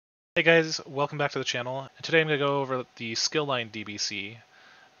Hey guys, welcome back to the channel. Today I'm going to go over the skill line DBC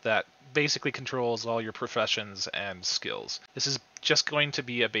that basically controls all your professions and skills. This is just going to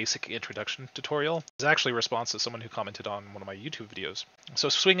be a basic introduction tutorial. It's actually a response to someone who commented on one of my YouTube videos. So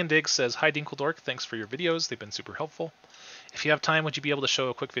Swing and Dig says, "Hi Dinkeldork, thanks for your videos, they've been super helpful. If you have time, would you be able to show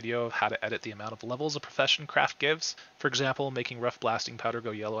a quick video of how to edit the amount of levels a profession craft gives? For example, making rough blasting powder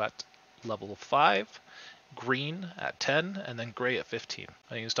go yellow at level 5, green at 10, and then gray at 15. I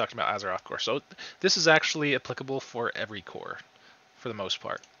think he was talking about Azerothcore. So this is actually applicable for every core, for the most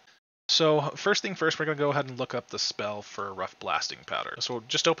part. So first thing first, we're going to go ahead and look up the spell for rough blasting powder. So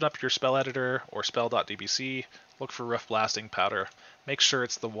just open up your spell editor or spell.dbc, look for rough blasting powder. Make sure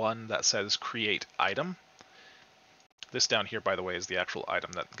it's the one that says create item. This down here, by the way, is the actual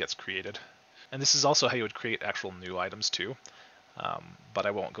item that gets created. And this is also how you would create actual new items too. But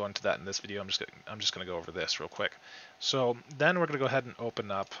I won't go into that in this video. I'm just going to go over this real quick. So then we're going to go ahead and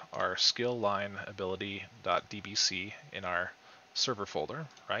open up our skill line ability.dbc in our server folder,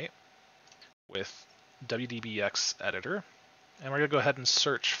 right, with WDBX Editor. And we're going to go ahead and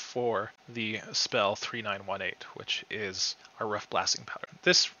search for the spell 3918, which is our rough blasting powder.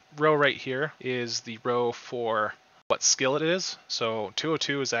 This row right here is the row for what skill it is. So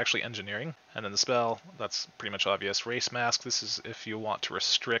 202 is actually engineering, and then the spell, that's pretty much obvious. Race mask, this is if you want to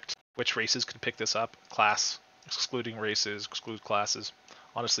restrict which races can pick this up. Class, excluding races, exclude classes.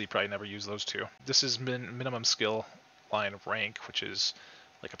 Honestly, you probably never use those two. This is minimum skill line rank, which is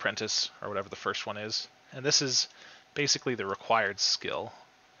like apprentice or whatever the first one is. And this is basically the required skill,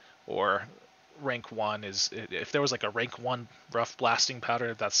 or rank 1 is, if there was like a rank 1 rough blasting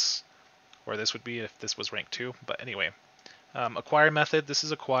powder, that's where this would be if this was rank 2. But anyway, acquire method, this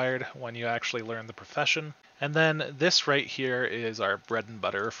is acquired when you actually learn the profession. And then this right here is our bread and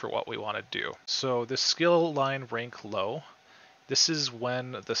butter for what we want to do. So this skill line rank low, this is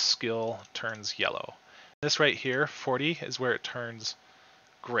when the skill turns yellow. This right here, 40, is where it turns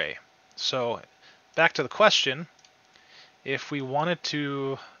gray. So back to the question, if we wanted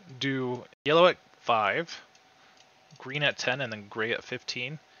to do yellow at 5, green at 10, and then gray at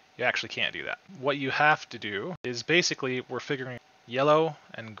 15, you actually can't do that. What you have to do is basically we're figuring yellow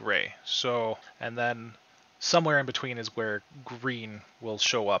and gray. So, and then somewhere in between is where green will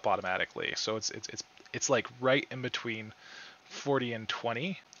show up automatically. So it's like right in between 40 and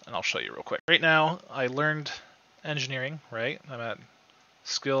 20, and I'll show you real quick. Right now I learned engineering, right? I'm at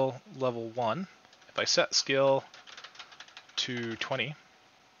skill level 1. If I set skill to 20,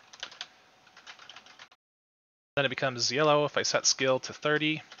 then it becomes yellow. If I set skill to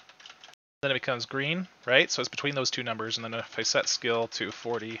 30, then it becomes green, right? So it's between those two numbers. And then if I set skill to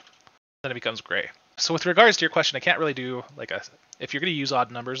 40, then it becomes gray. So with regards to your question, I can't really do like if you're going to use odd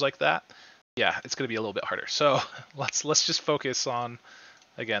numbers like that, yeah, it's going to be a little bit harder. So let's just focus on,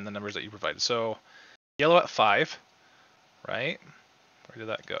 again, the numbers that you provided. So yellow at 5, right? Where did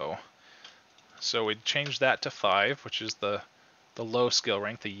that go? So we changed that to 5, which is the low skill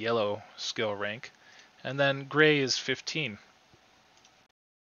rank, the yellow skill rank. And then gray is 15.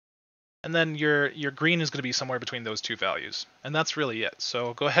 And then your green is going to be somewhere between those two values. And that's really it.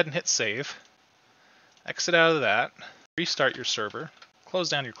 So go ahead and hit save. Exit out of that. Restart your server. Close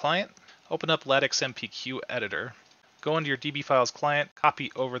down your client. Open up LatXMPQ Editor. Go into your DB Files client.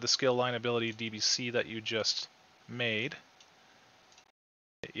 Copy over the skill line ability DBC that you just made.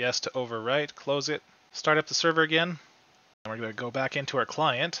 Hit yes to overwrite. Close it. Start up the server again. And we're going to go back into our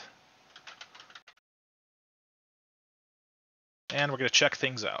client. And we're going to check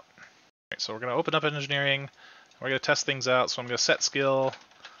things out. So we're going to open up engineering, we're going to test things out. So I'm going to set skill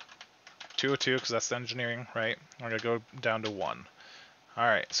 202 because that's the engineering, right? We're going to go down to 1. All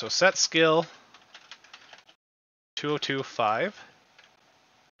right, so set skill 202.5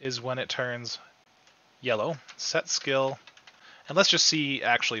 is when it turns yellow. Set skill, and let's just see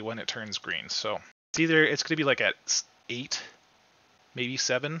actually when it turns green. So it's going to be like at 8, maybe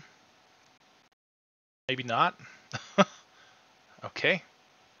 7, maybe not. Okay.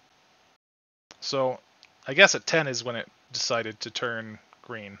 So I guess at 10 is when it decided to turn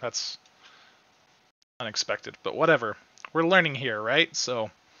green. That's unexpected, but whatever. We're learning here, right? So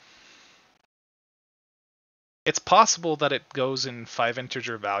it's possible that it goes in 5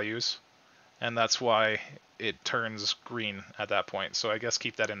 integer values, and that's why it turns green at that point. So I guess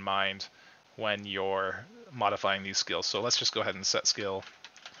keep that in mind when you're modifying these skills. So let's just go ahead and set skill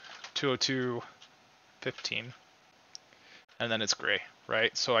 202.15. And then it's gray,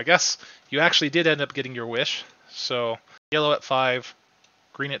 right? So I guess you actually did end up getting your wish. So yellow at 5,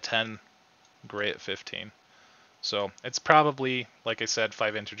 green at 10, gray at 15. So it's probably, like I said,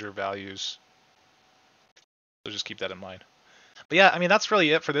 5 integer values. So just keep that in mind. But yeah, I mean, that's really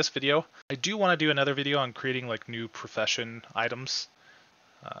it for this video. I do want to do another video on creating like new profession items.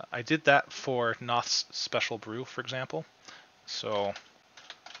 I did that for Noth's Special Brew, for example. So,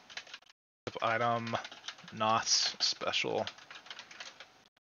 item, Noth's Special.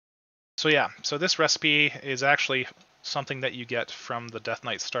 So yeah, so this recipe is actually something that you get from the Death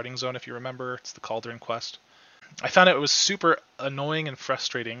Knight starting zone, if you remember. It's the Cauldron quest. I found it was super annoying and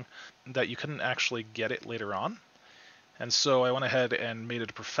frustrating that you couldn't actually get it later on. And so I went ahead and made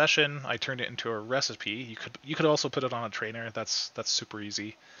it a profession. I turned it into a recipe. You could also put it on a trainer. That's super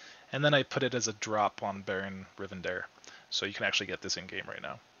easy. And then I put it as a drop on Baron Rivendare. So you can actually get this in game right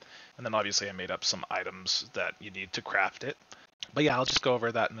now. And then obviously I made up some items that you need to craft it. But yeah, I'll just go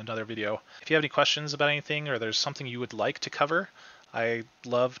over that in another video. If you have any questions about anything or there's something you would like to cover, I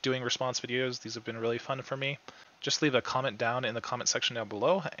love doing response videos. These have been really fun for me. Just leave a comment down in the comment section down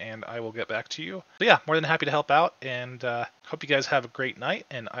below and I will get back to you. So yeah, more than happy to help out, and hope you guys have a great night,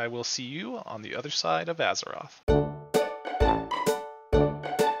 and I will see you on the other side of Azeroth.